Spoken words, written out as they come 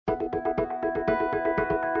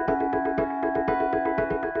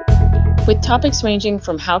With topics ranging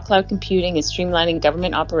from how cloud computing is streamlining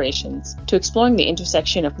government operations to exploring the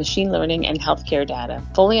intersection of machine learning and healthcare data,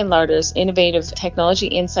 Foley and Lardner's Innovative Technology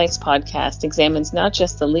Insights podcast examines not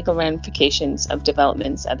just the legal ramifications of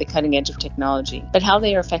developments at the cutting edge of technology, but how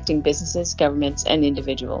they are affecting businesses, governments, and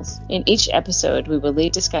individuals. In each episode, we will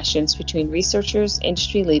lead discussions between researchers,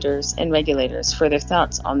 industry leaders, and regulators for their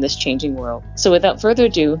thoughts on this changing world. So without further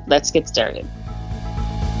ado, let's get started.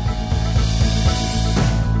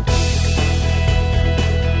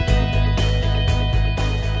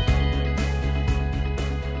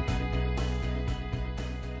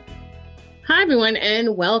 Hi, everyone,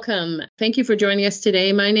 and welcome. Thank you for joining us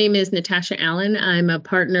today. My name is Natasha Allen. I'm a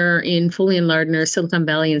partner in Foley & Lardner's Silicon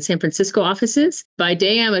Valley and San Francisco offices. By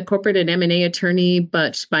day, I'm a corporate and M&A attorney,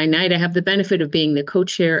 but by night, I have the benefit of being the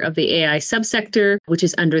co-chair of the AI subsector, which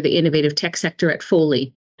is under the innovative tech sector at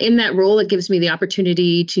Foley. In that role, it gives me the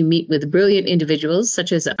opportunity to meet with brilliant individuals,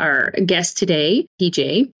 such as our guest today,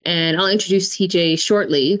 Heejae. And I'll introduce Heejae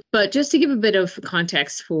shortly. But just to give a bit of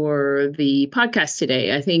context for the podcast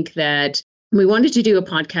today, I think that we wanted to do a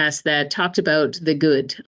podcast that talked about the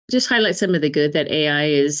good, just highlight some of the good that AI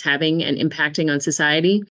is having and impacting on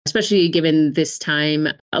society, especially given this time.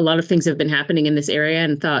 A lot of things have been happening in this area,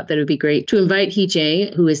 and thought that it would be great to invite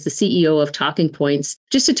Heejae, who is the CEO of TalkingPoints,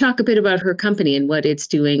 just to talk a bit about her company and what it's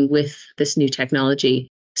doing with this new technology.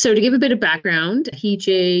 So to give a bit of background,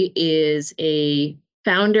 Heejae is a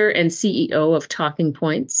founder and CEO of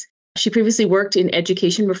TalkingPoints. She previously worked in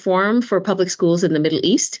education reform for public schools in the Middle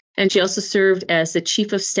East, and she also served as the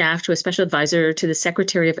chief of staff to a special advisor to the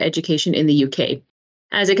Secretary of Education in the UK.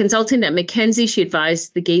 As a consultant at McKinsey, she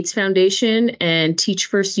advised the Gates Foundation and Teach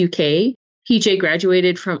First UK. Heejae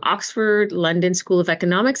graduated from Oxford London School of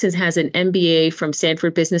Economics and has an MBA from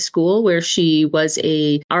Stanford Business School, where she was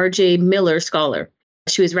a R.J. Miller Scholar.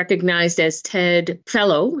 She was recognized as TED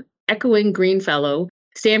Fellow, Echoing Green Fellow,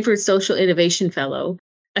 Stanford Social Innovation Fellow,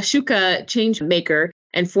 Ashoka Changemaker,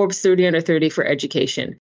 and Forbes 30 Under 30 for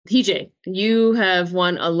education. Heejae, you have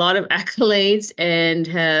won a lot of accolades and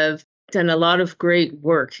have done a lot of great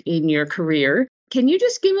work in your career. Can you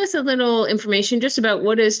just give us a little information just about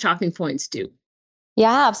what does TalkingPoints do?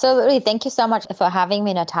 Yeah, absolutely. Thank you so much for having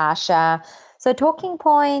me, Natasha. So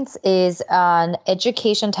TalkingPoints is an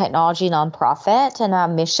education technology nonprofit, and our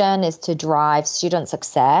mission is to drive student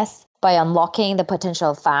success by unlocking the potential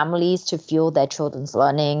of families to fuel their children's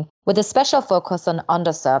learning with a special focus on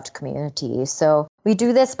underserved communities. So we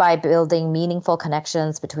do this by building meaningful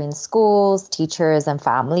connections between schools, teachers, and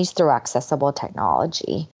families through accessible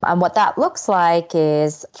technology. And what that looks like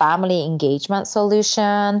is family engagement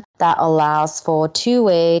solution that allows for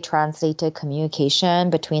two-way translated communication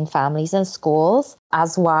between families and schools,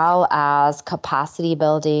 as well as capacity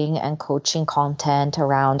building and coaching content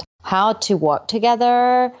around how to work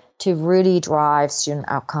together to really drive student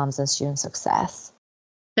outcomes and student success.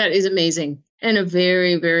 That is amazing. And a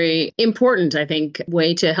very, very important, I think,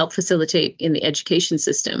 way to help facilitate in the education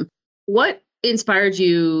system. What inspired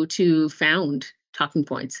you to found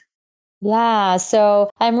TalkingPoints? Yeah,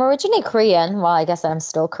 so I'm originally Korean. Well, I guess I'm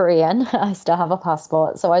still Korean. I still have a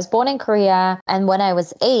passport. So I was born in Korea. And when I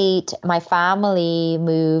was 8, my family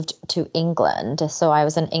moved to England. So I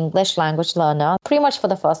was an English language learner pretty much for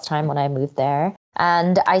the first time when I moved there.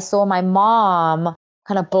 And I saw my mom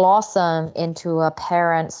kind of blossom into a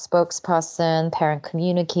parent spokesperson, parent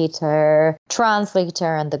communicator,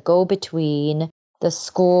 translator, and the go-between the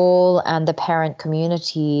school and the parent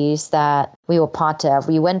communities that we were part of.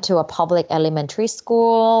 We went to a public elementary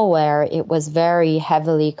school where it was very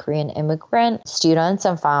heavily Korean immigrant students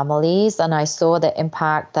and families. And I saw the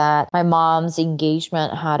impact that my mom's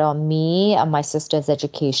engagement had on me and my sister's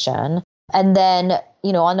education. And then,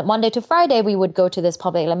 on Monday to Friday, we would go to this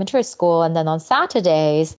public elementary school. And then on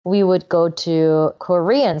Saturdays, we would go to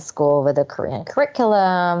Korean school with a Korean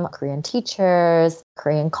curriculum, Korean teachers,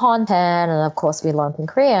 Korean content. And of course, we learned in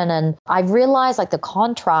Korean. And I realized the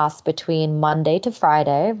contrast between Monday to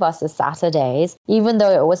Friday versus Saturdays, even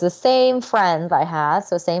though it was the same friends I had,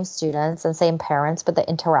 so same students and same parents, but the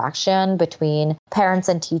interaction between parents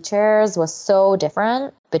and teachers was so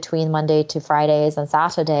different between Monday to Fridays and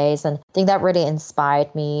Saturdays. And I think that really inspired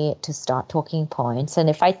me to start TalkingPoints. And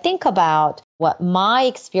if I think about what my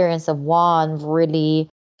experience of one really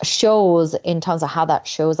shows in terms of how that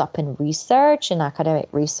shows up in research, in academic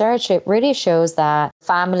research, it really shows that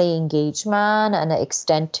family engagement and the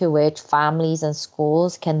extent to which families and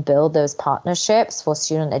schools can build those partnerships for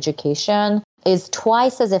student education is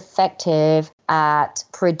twice as effective at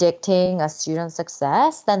predicting a student's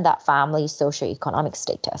success than that family's socioeconomic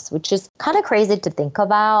status, which is kind of crazy to think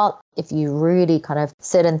about if you really kind of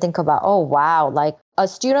sit and think about, oh, wow, like a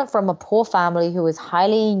student from a poor family who is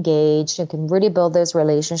highly engaged and can really build those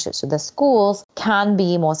relationships with the schools can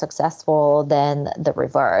be more successful than the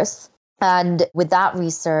reverse. And with that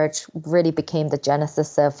research really became the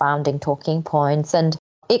genesis of founding Talking Points. And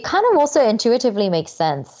it kind of also intuitively makes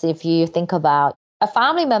sense if you think about a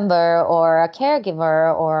family member or a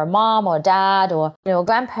caregiver or a mom or dad or a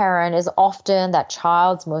grandparent is often that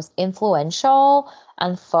child's most influential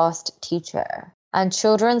and first teacher. And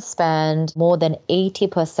children spend more than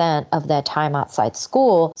 80% of their time outside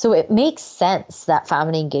school. So it makes sense that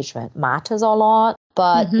family engagement matters a lot.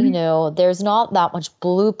 But, there's not that much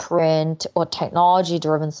blueprint or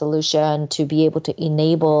technology-driven solution to be able to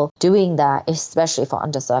enable doing that, especially for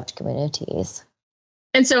underserved communities.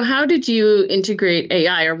 And so how did you integrate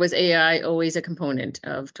AI, or was AI always a component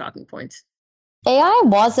of Talking Points? AI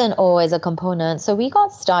wasn't always a component. So we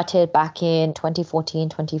got started back in 2014,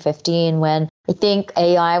 2015, when I think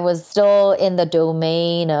AI was still in the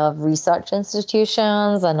domain of research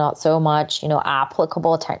institutions and not so much,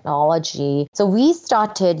 applicable technology. So we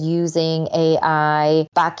started using AI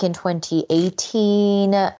back in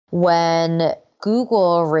 2018 when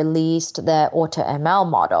Google released their AutoML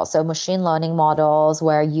model, so machine learning models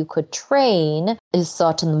where you could train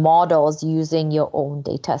certain models using your own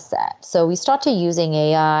data set. So we started using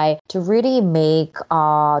AI to really make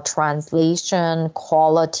our translation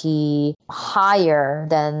quality higher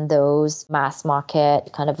than those mass market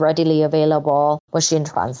kind of readily available machine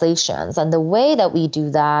translations. And the way that we do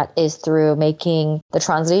that is through making the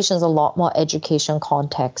translations a lot more education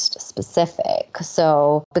context specific.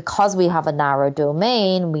 So because we have a narrow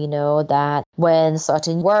domain, we know that when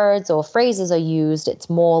certain words or phrases are used, it's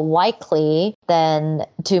more likely than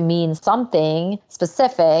to mean something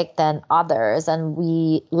specific than others. And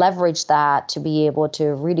we leverage that to be able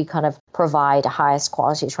to really kind of provide highest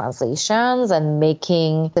quality translations and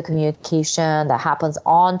making the communication that happens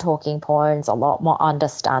on Talking Points a lot more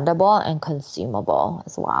understandable and consumable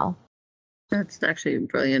as well. That's actually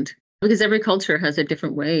brilliant. Because every culture has a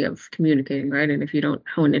different way of communicating, right? And if you don't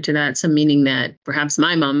hone into that, some meaning that perhaps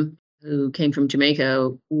my mom, who came from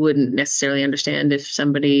Jamaica, wouldn't necessarily understand if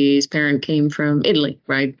somebody's parent came from Italy,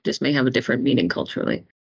 right? Just may have a different meaning culturally.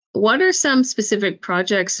 What are some specific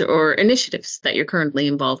projects or initiatives that you're currently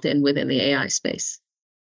involved in within the AI space?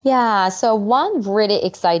 Yeah, so one really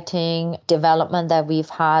exciting development that we've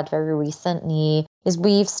had very recently is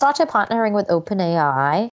we've started partnering with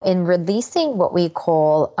OpenAI in releasing what we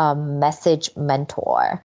call a message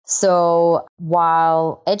mentor. So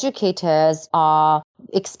while educators are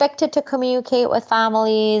expected to communicate with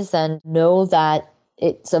families and know that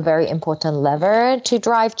it's a very important lever to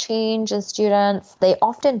drive change in students, they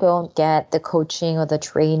often don't get the coaching or the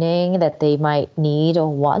training that they might need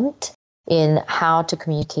or want in how to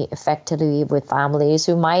communicate effectively with families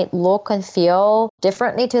who might look and feel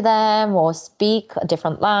differently to them or speak a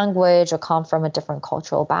different language or come from a different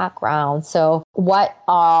cultural background. So what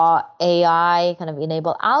our AI kind of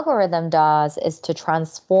enabled algorithm does is to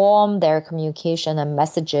transform their communication and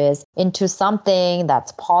messages into something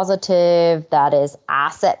that's positive, that is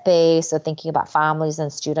asset-based. So thinking about families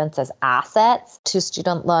and students as assets to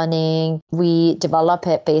student learning. We develop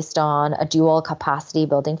it based on a dual capacity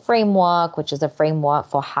building framework, which is a framework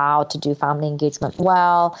for how to do family engagement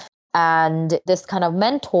well. And this kind of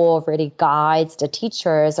mentor really guides the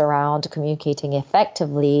teachers around communicating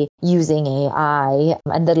effectively using AI.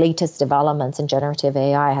 And the latest developments in generative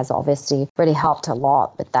AI has obviously really helped a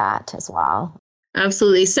lot with that as well.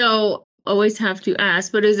 Absolutely. So always have to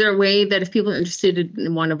ask, but is there a way that if people are interested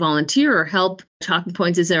and want to volunteer or help Talking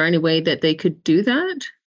Points, is there any way that they could do that?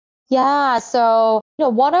 Yeah, so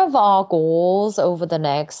one of our goals over the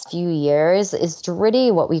next few years is to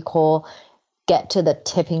really what we call get to the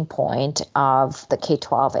tipping point of the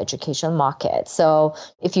K-12 education market. So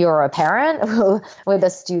if you're a parent with a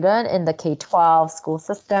student in the K-12 school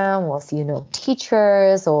system, or if you know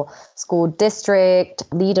teachers or school district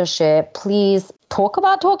leadership, please talk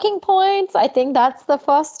about Talking Points. I think that's the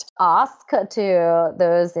first ask to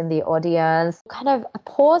those in the audience. Kind of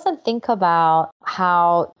pause and think about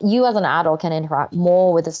how you as an adult can interact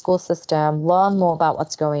more with the school system, learn more about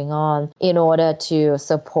what's going on in order to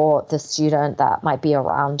support the student that might be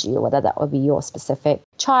around you, whether that would be your specific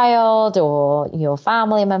child or your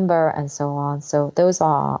family member and so on. So those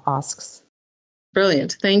are our asks.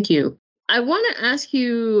 Brilliant. Thank you. I want to ask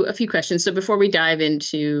you a few questions. So before we dive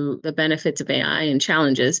into the benefits of AI and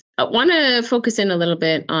challenges, I want to focus in a little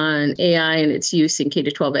bit on AI and its use in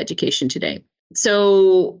K-12 education today.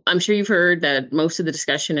 So I'm sure you've heard that most of the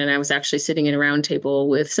discussion, and I was actually sitting in a round table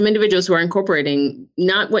with some individuals who are incorporating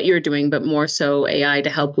not what you're doing, but more so AI to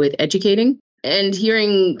help with educating, and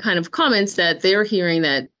hearing kind of comments that they're hearing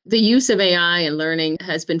that the use of AI and learning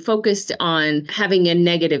has been focused on having a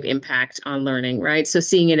negative impact on learning, right? So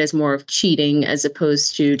seeing it as more of cheating as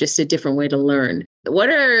opposed to just a different way to learn. What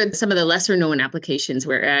are some of the lesser known applications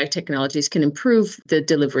where AI technologies can improve the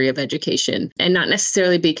delivery of education and not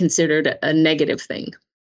necessarily be considered a negative thing?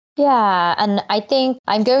 Yeah, and I think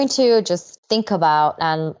I'm going to just think about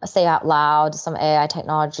and say out loud some AI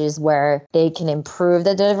technologies where they can improve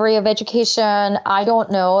the delivery of education. I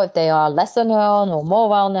don't know if they are lesser known or more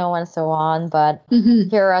well known and so on, but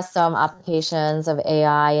here are some applications of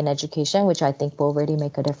AI in education, which I think will really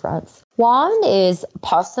make a difference. One is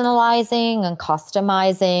personalizing and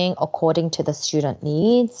customizing according to the student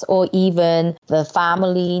needs or even the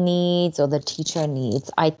family needs or the teacher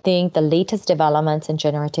needs. I think the latest developments in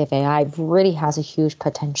generative AI really has a huge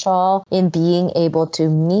potential in being able to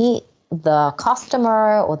meet the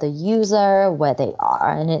customer or the user where they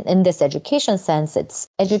are. And in this education sense, it's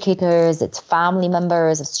educators, it's family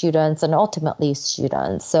members of students, and ultimately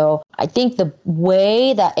students. So I think the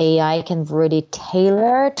way that AI can really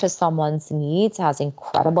tailor to someone's needs has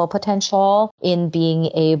incredible potential in being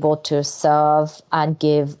able to serve and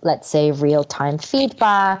give, let's say, real-time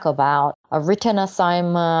feedback about a written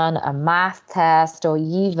assignment, a math test, or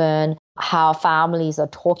even how families are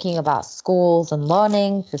talking about schools and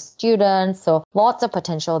learning to students. So lots of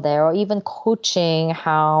potential there, or even coaching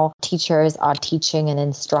how teachers are teaching and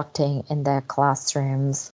instructing in their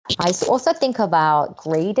classrooms. I also think about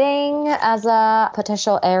grading as a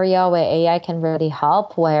potential area where AI can really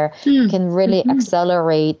help, where it can really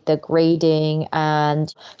accelerate the grading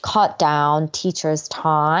and cut down teachers'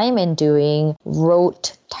 time in doing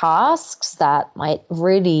rote tasks that might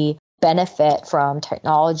really benefit from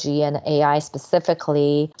technology and AI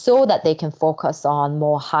specifically so that they can focus on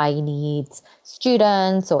more high needs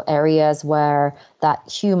students or areas where that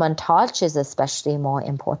human touch is especially more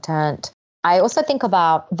important. I also think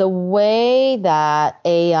about the way that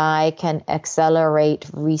AI can accelerate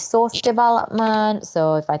resource development.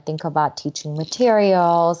 So if I think about teaching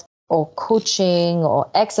materials, or coaching or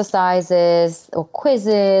exercises or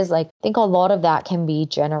quizzes. I think a lot of that can be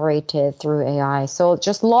generated through AI. So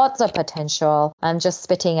just lots of potential. I'm just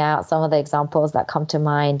spitting out some of the examples that come to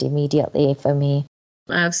mind immediately for me.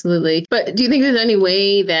 Absolutely. But do you think there's any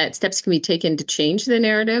way that steps can be taken to change the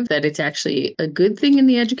narrative, that it's actually a good thing in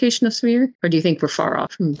the educational sphere? Or do you think we're far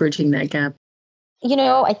off from bridging that gap?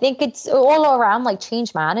 I think it's all around like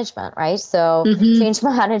change management, right? So change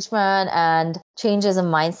management and changes in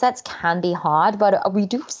mindsets can be hard, but we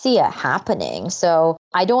do see it happening. So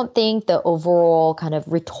I don't think the overall kind of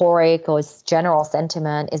rhetoric or general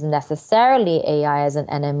sentiment is necessarily AI as an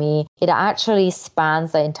enemy. It actually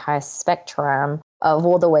spans the entire spectrum of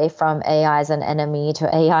all the way from AI as an enemy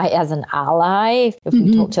to AI as an ally. If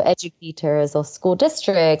we talk to educators or school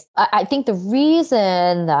districts, I think the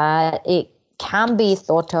reason that it can be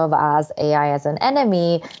thought of as AI as an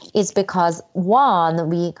enemy is because, one,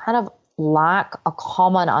 we kind of lack a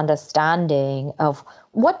common understanding of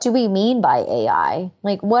what do we mean by AI?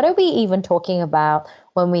 Like, what are we even talking about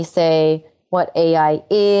when we say what AI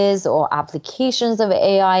is or applications of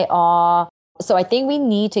AI are? So I think we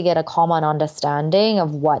need to get a common understanding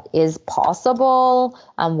of what is possible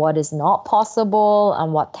and what is not possible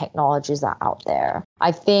and what technologies are out there.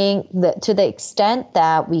 I think that to the extent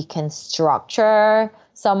that we can structure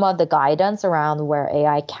some of the guidance around where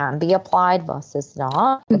AI can be applied versus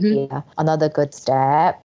not would be another good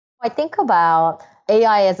step. I think about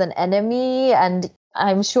AI as an enemy, and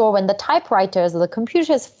I'm sure when the typewriters or the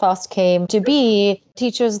computers first came to be,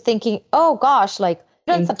 teachers thinking, oh gosh, like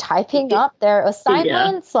students are typing up their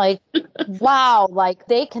assignments, like, wow, like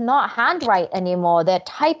they cannot handwrite anymore. They're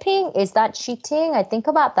typing. Is that cheating? I think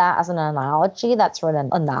about that as an analogy that's really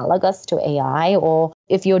analogous to AI. Or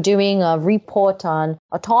if you're doing a report on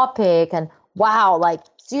a topic and wow, like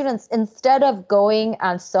students, instead of going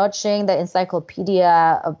and searching the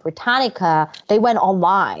Encyclopedia of Britannica, they went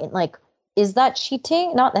online. Like, is that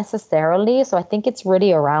cheating? Not necessarily. So I think it's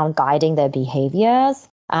really around guiding their behaviors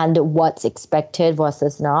and what's expected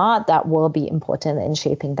versus not. That will be important in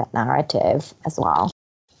shaping that narrative as well.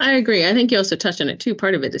 I agree. I think you also touched on it too.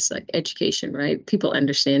 Part of it is like education, right? People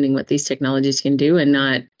understanding what these technologies can do and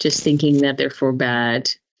not just thinking that they're for bad.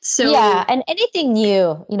 So yeah, and anything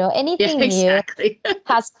new, anything new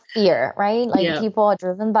has fear, right? Like people are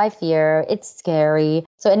driven by fear. It's scary.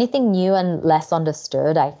 So anything new and less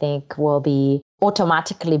understood, I think, will be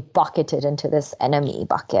automatically bucketed into this enemy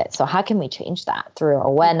bucket. So how can we change that through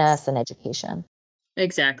awareness and education?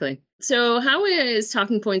 Exactly. So how is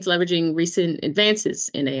Talking Points leveraging recent advances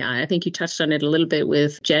in AI? I think you touched on it a little bit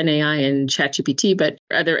with Gen AI and ChatGPT, but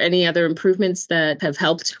are there any other improvements that have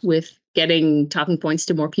helped with getting Talking Points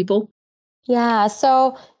to more people? Yeah,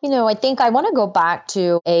 so, I think I want to go back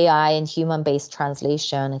to AI and human-based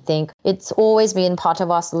translation. I think it's always been part of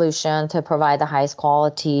our solution to provide the highest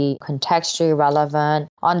quality, contextually relevant,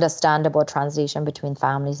 understandable translation between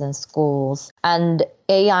families and schools. And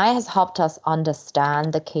AI has helped us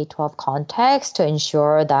understand the K-12 context to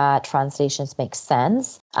ensure that translations make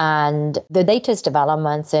sense. And the latest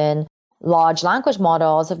developments in large language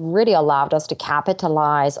models have really allowed us to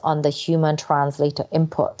capitalize on the human translator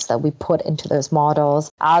inputs that we put into those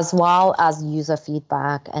models, as well as user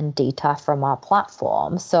feedback and data from our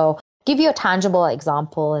platform. So, give you a tangible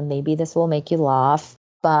example, and maybe this will make you laugh.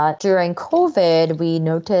 But during COVID, we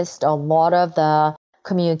noticed a lot of the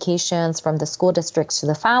communications from the school districts to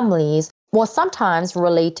the families was sometimes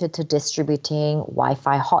related to distributing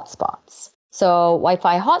Wi-Fi hotspots. So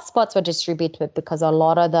Wi-Fi hotspots were distributed because a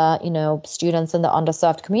lot of the, students in the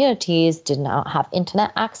underserved communities did not have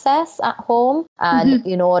internet access at home. And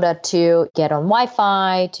in order to get on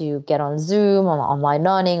Wi-Fi, to get on Zoom, on online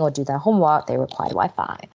learning, or do their homework, they required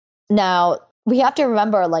Wi-Fi. Now, we have to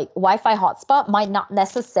remember, Wi-Fi hotspot might not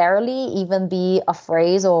necessarily even be a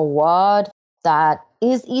phrase or a word that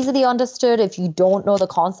is easily understood if you don't know the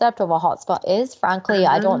concept of a hotspot is. Frankly,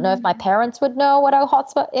 I don't know if my parents would know what a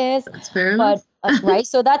hotspot is. That's fair enough. Right?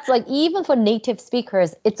 So that's even for native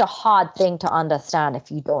speakers, it's a hard thing to understand if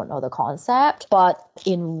you don't know the concept. But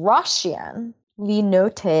in Russian, we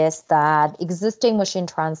noticed that existing machine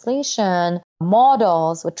translation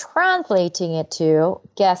models were translating it to,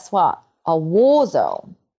 guess what? A war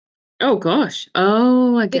zone. Oh gosh.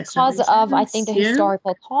 Oh, I guess Because of, I think, the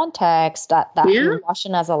historical context that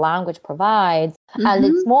Russian as a language provides. And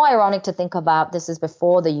it's more ironic to think about this is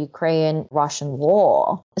before the Ukraine-Russian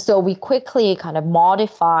war. So we quickly kind of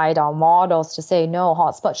modified our models to say, no,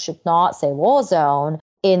 hotspot should not say war zone.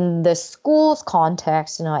 In the school's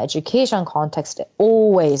context, in our education context, it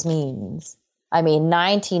always means,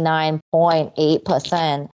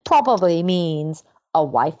 99.8% probably means a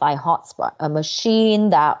Wi-Fi hotspot, a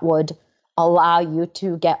machine that would allow you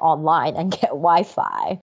to get online and get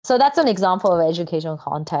Wi-Fi. So that's an example of educational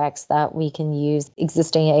context that we can use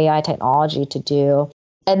existing AI technology to do.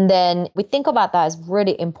 And then we think about that as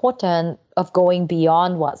really important of going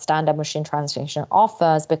beyond what standard machine translation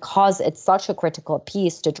offers, because it's such a critical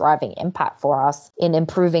piece to driving impact for us in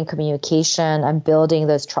improving communication and building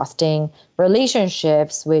those trusting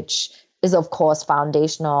relationships, which is, of course,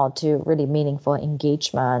 foundational to really meaningful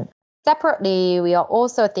engagement. Separately, we are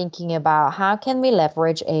also thinking about how can we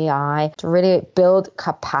leverage AI to really build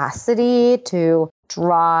capacity to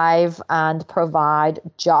drive and provide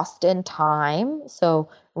just in time, so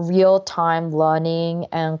real-time learning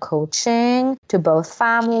and coaching to both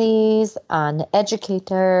families and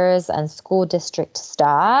educators and school district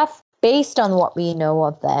staff based on what we know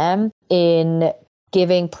of them in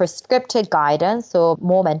giving prescriptive guidance, so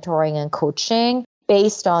more mentoring and coaching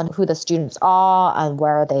based on who the students are and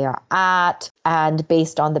where they are at, and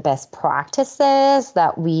based on the best practices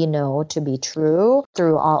that we know to be true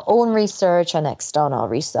through our own research and external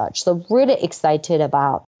research. So really excited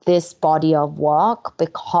about this body of work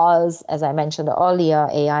because, as I mentioned earlier,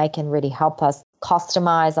 AI can really help us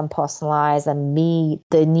customize and personalize and meet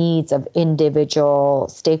the needs of individual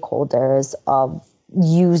stakeholders of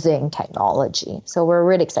using technology. So we're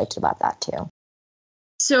really excited about that too.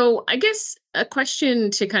 So I guess a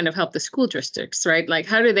question to kind of help the school districts, right? Like,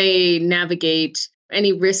 how do they navigate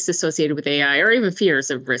any risks associated with AI or even fears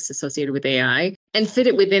of risks associated with AI and fit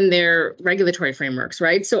it within their regulatory frameworks,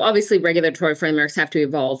 right? So obviously regulatory frameworks have to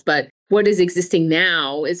evolve, but what is existing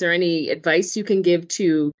now? Is there any advice you can give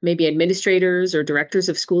to maybe administrators or directors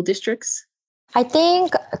of school districts? I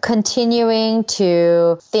think continuing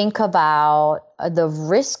to think about the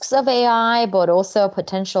risks of AI, but also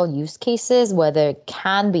potential use cases where there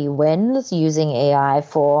can be wins using AI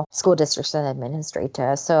for school districts and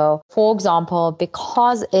administrators. So, for example,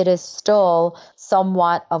 because it is still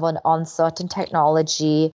somewhat of an uncertain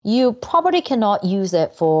technology, you probably cannot use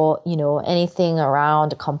it for, anything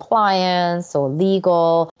around compliance or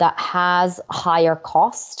legal that has higher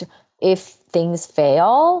cost if things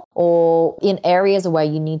fail or in areas where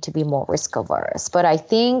you need to be more risk averse. But I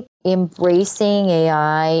think embracing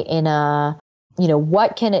AI in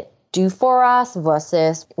what can it do for us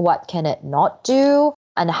versus what can it not do,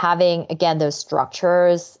 and having, again, those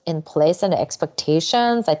structures in place and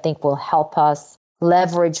expectations, I think will help us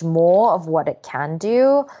leverage more of what it can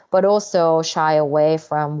do, but also shy away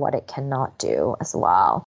from what it cannot do as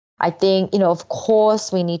well. I think, of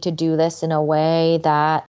course, we need to do this in a way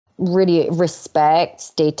that really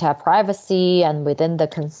respects data privacy and within the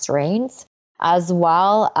constraints, as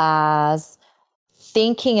well as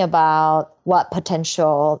thinking about what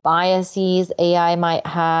potential biases AI might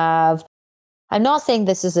have. I'm not saying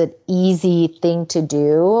this is an easy thing to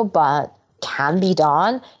do, but can be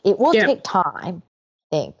done. It will take time,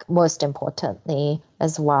 I think, most importantly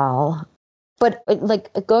as well. But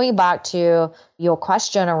like going back to your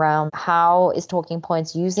question around how is Talking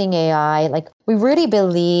Points using AI, like we really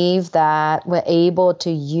believe that we're able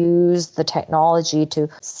to use the technology to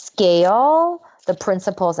scale the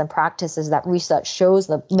principles and practices that research shows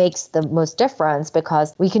that makes the most difference,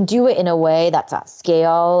 because we can do it in a way that's at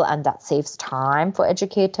scale and that saves time for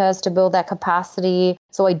educators to build that capacity.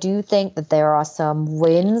 So I do think that there are some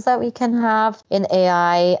wins that we can have in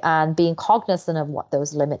AI, and being cognizant of what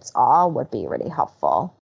those limits are would be really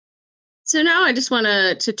helpful. So now I just want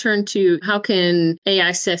to turn to how can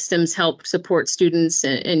AI systems help support students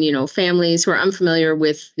and families who are unfamiliar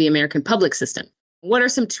with the American public system. What are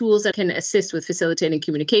some tools that can assist with facilitating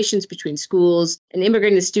communications between schools and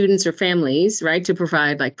immigrating students or families, right, to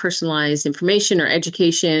provide like personalized information or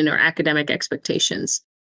education or academic expectations?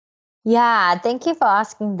 Yeah, thank you for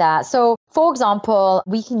asking that. So, for example,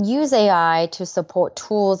 we can use AI to support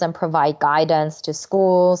tools and provide guidance to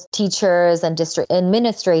schools, teachers, and district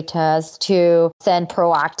administrators to send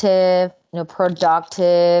proactive,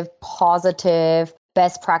 productive, positive,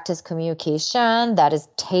 best practice communication that is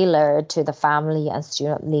tailored to the family and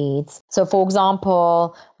student needs. So, for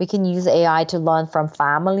example, we can use AI to learn from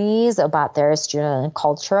families about their student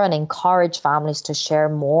culture and encourage families to share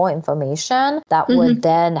more information that would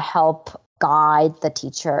then help guide the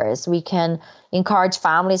teachers. We can encourage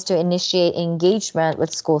families to initiate engagement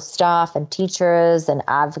with school staff and teachers and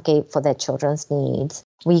advocate for their children's needs.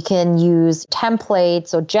 We can use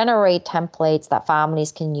templates or generate templates that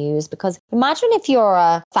families can use, because imagine if you're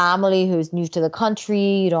a family who's new to the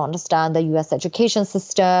country, you don't understand the US education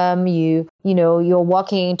system, you're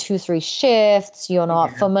working 2-3 shifts, you're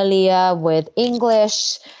not familiar with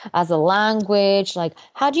English as a language. Like,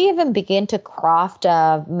 how do you even begin to craft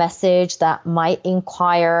a message that might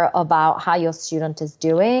inquire about how your student is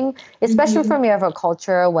doing, especially from your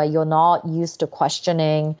culture where you're not used to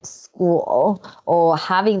questioning school or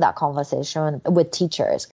having that conversation with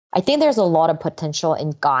teachers? I think there's a lot of potential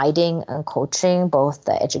in guiding and coaching both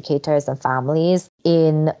the educators and families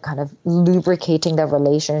in kind of lubricating the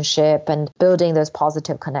relationship and building those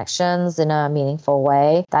positive connections in a meaningful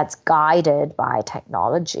way that's guided by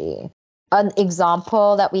technology. An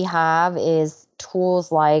example that we have is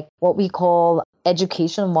tools like what we call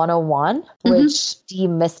Education 101, which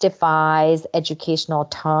demystifies educational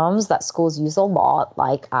terms that schools use a lot,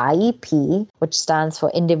 like IEP, which stands for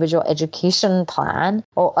Individual Education Plan,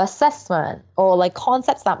 or assessment, or like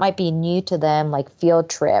concepts that might be new to them, like field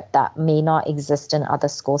trip, that may not exist in other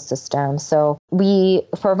school systems. So we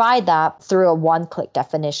provide that through a one-click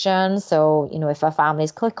definition. So, if a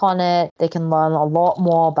families click on it, they can learn a lot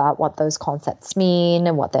more about what those concepts mean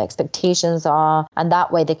and what their expectations are. And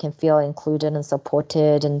that way they can feel included and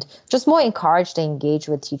supported and just more encouraged to engage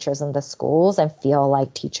with teachers in the schools and feel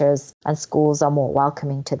like teachers and schools are more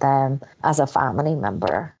welcoming to them as a family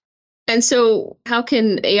member. And so how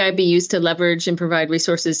can AI be used to leverage and provide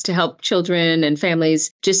resources to help children and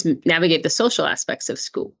families just navigate the social aspects of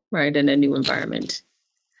school, right, in a new environment?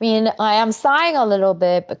 I mean, I am sighing a little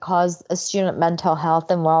bit because student mental health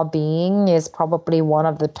and well-being is probably one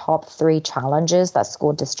of the top 3 challenges that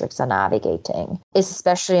school districts are navigating,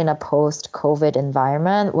 especially in a post-COVID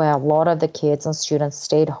environment where a lot of the kids and students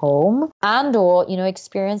stayed home and/or,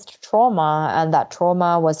 experienced trauma, and that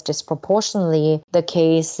trauma was disproportionately the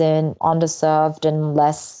case in underserved and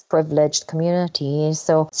less privileged communities.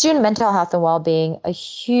 So student mental health and well-being, a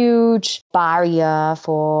huge barrier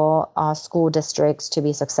for our school districts to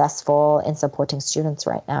be successful in supporting students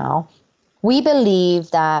right now. We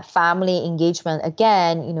believe that family engagement,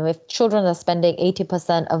 again, if children are spending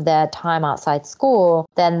 80% of their time outside school,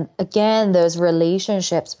 then again, those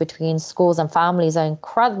relationships between schools and families are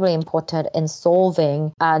incredibly important in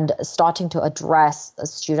solving and starting to address the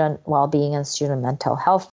student well-being and student mental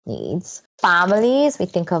health needs. Families, we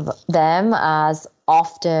think of them as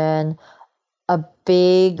often a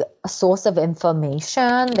big source of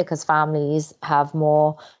information because families have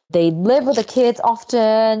more, they live with the kids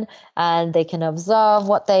often and they can observe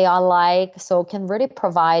what they are like. So it can really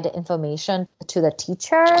provide information to the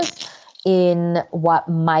teachers in what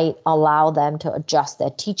might allow them to adjust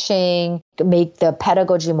their teaching, make the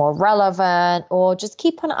pedagogy more relevant, or just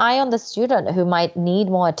keep an eye on the student who might need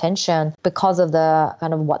more attention because of the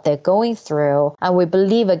kind of what they're going through. And we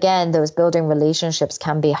believe, again, those building relationships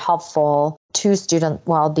can be helpful to student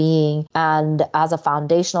well-being, and as a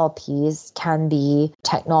foundational piece can be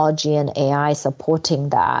technology and AI supporting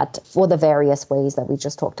that for the various ways that we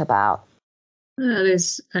just talked about. That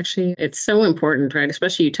is actually, it's so important, right?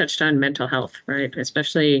 Especially you touched on mental health, right?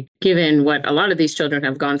 Especially given what a lot of these children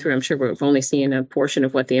have gone through. I'm sure we've only seen a portion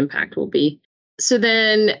of what the impact will be. So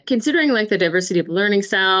then, considering like the diversity of learning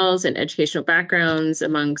styles and educational backgrounds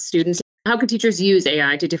among students, how can teachers use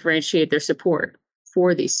AI to differentiate their support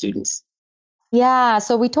for these students? Yeah,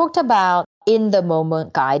 so we talked about in the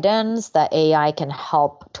moment guidance that AI can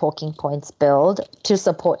help Talking Points build to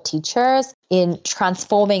support teachers in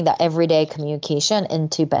transforming the everyday communication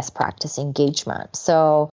into best practice engagement.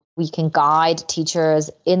 So we can guide teachers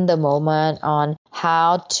in the moment on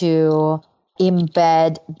how to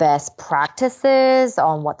embed best practices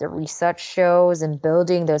on what the research shows and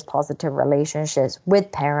building those positive relationships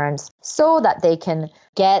with parents so that they can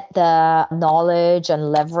get the knowledge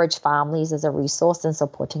and leverage families as a resource in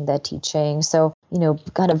supporting their teaching. So,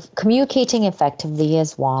 kind of communicating effectively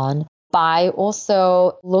is one, by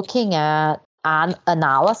also looking at an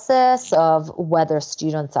analysis of whether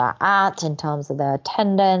students are at in terms of their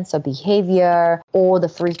attendance or behavior or the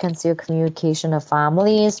frequency of communication of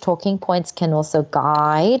families. Talking Points can also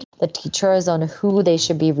guide the teachers on who they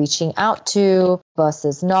should be reaching out to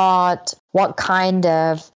versus not, what kind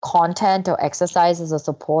of content or exercises or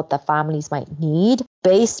support that families might need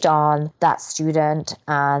based on that student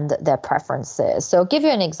and their preferences. So I'll give you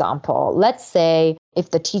an example. Let's say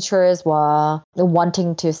if the teachers were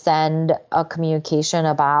wanting to send a communication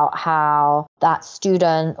about how that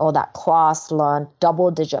student or that class learned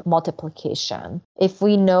double-digit multiplication. If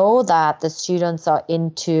we know that the students are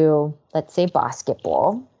into, let's say,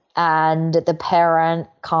 basketball, and the parent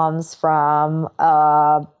comes from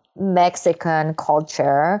a Mexican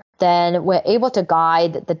culture, then we're able to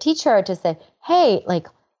guide the teacher to say, hey,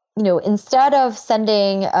 instead of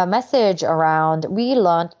sending a message around, we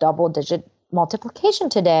learned double-digit multiplication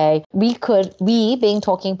today, we being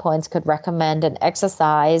Talking Points could recommend an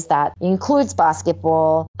exercise that includes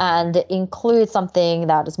basketball and includes something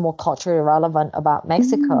that is more culturally relevant about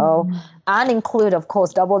Mexico and include, of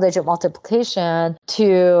course, double-digit multiplication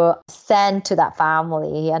to send to that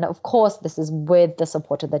family. And of course, this is with the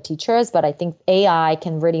support of the teachers, but I think AI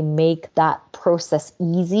can really make that process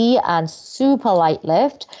easy and super light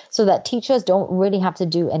lift so that teachers don't really have to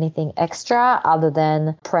do anything extra other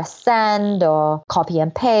than press send or copy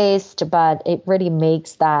and paste, but it really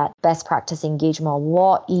makes that best practice engagement a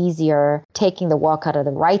lot easier, taking the work out of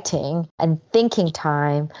the writing and thinking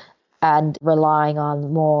time and relying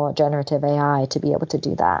on more generative AI to be able to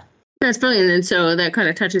do that. That's brilliant. And so that kind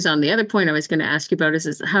of touches on the other point I was going to ask you about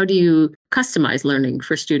is how do you customize learning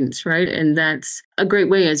for students, right? And that's a great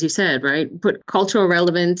way, as you said, right? Put cultural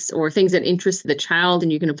relevance or things that interest the child,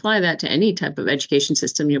 and you can apply that to any type of education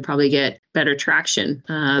system. You'll probably get better traction.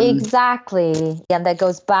 Exactly. And that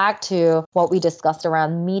goes back to what we discussed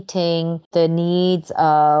around meeting the needs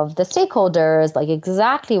of the stakeholders, like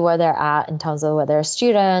exactly where they're at in terms of whether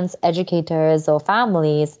students, educators, or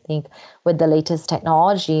families. I think with the latest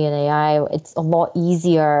technology and AI, it's a lot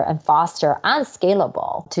easier and faster and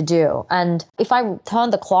scalable to do. And if I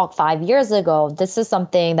turn the clock 5 years ago, this is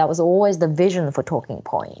something that was always the vision for Talking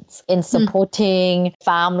Points in supporting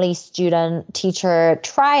family, student, teacher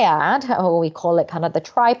triad, or we call it kind of the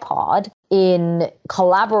tripod, in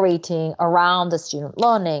collaborating around the student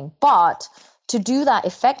learning. But to do that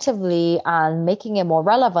effectively and making it more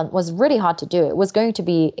relevant was really hard to do. It was going to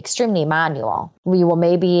be extremely manual. We were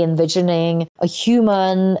maybe envisioning a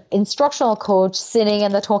human instructional coach sitting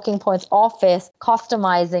in the Talking Points office,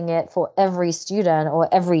 customizing it for every student or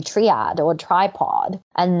every triad or tripod.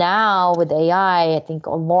 And now with AI, I think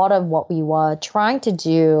a lot of what we were trying to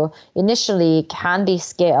do initially can be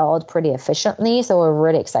scaled pretty efficiently. So we're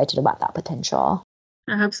really excited about that potential.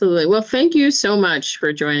 Absolutely. Well, thank you so much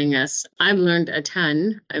for joining us. I've learned a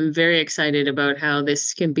ton. I'm very excited about how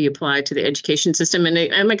this can be applied to the education system. And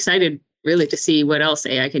I'm excited really to see what else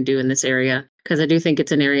AI can do in this area, because I do think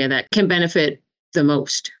it's an area that can benefit the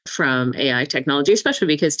most from AI technology, especially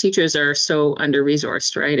because teachers are so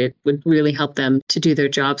under-resourced, right? It would really help them to do their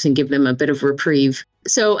jobs and give them a bit of reprieve.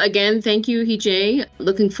 So again, thank you, Heejae.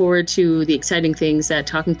 Looking forward to the exciting things that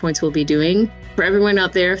Talking Points will be doing. For everyone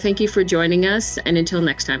out there, thank you for joining us. And until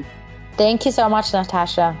next time. Thank you so much,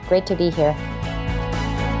 Natasha. Great to be here.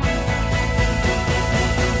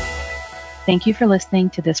 Thank you for listening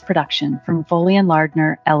to this production from Foley &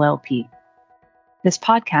 Lardner, LLP. This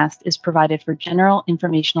podcast is provided for general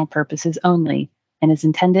informational purposes only and is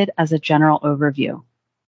intended as a general overview.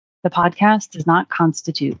 The podcast does not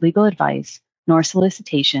constitute legal advice nor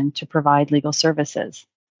solicitation to provide legal services.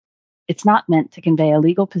 It's not meant to convey a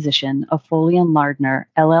legal position of Foley & Lardner,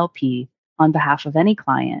 LLP on behalf of any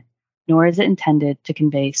client, nor is it intended to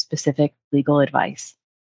convey specific legal advice.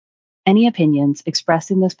 Any opinions expressed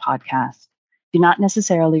in this podcast do not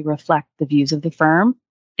necessarily reflect the views of the firm,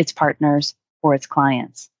 its partners, or its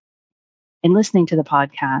clients. And listening to the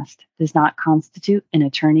podcast does not constitute an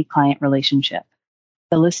attorney-client relationship.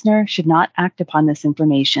 The listener should not act upon this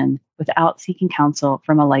information without seeking counsel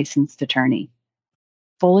from a licensed attorney.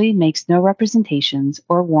 Foley makes no representations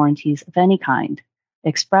or warranties of any kind,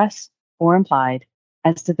 express or implied,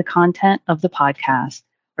 as to the content of the podcast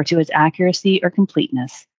or to its accuracy or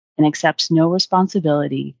completeness, and accepts no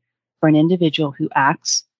responsibility for an individual who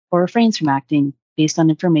acts or refrains from acting based on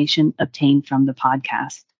information obtained from the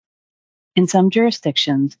podcast. In some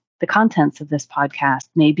jurisdictions, the contents of this podcast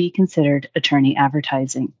may be considered attorney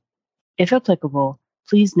advertising. If applicable,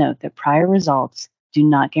 please note that prior results do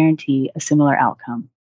not guarantee a similar outcome.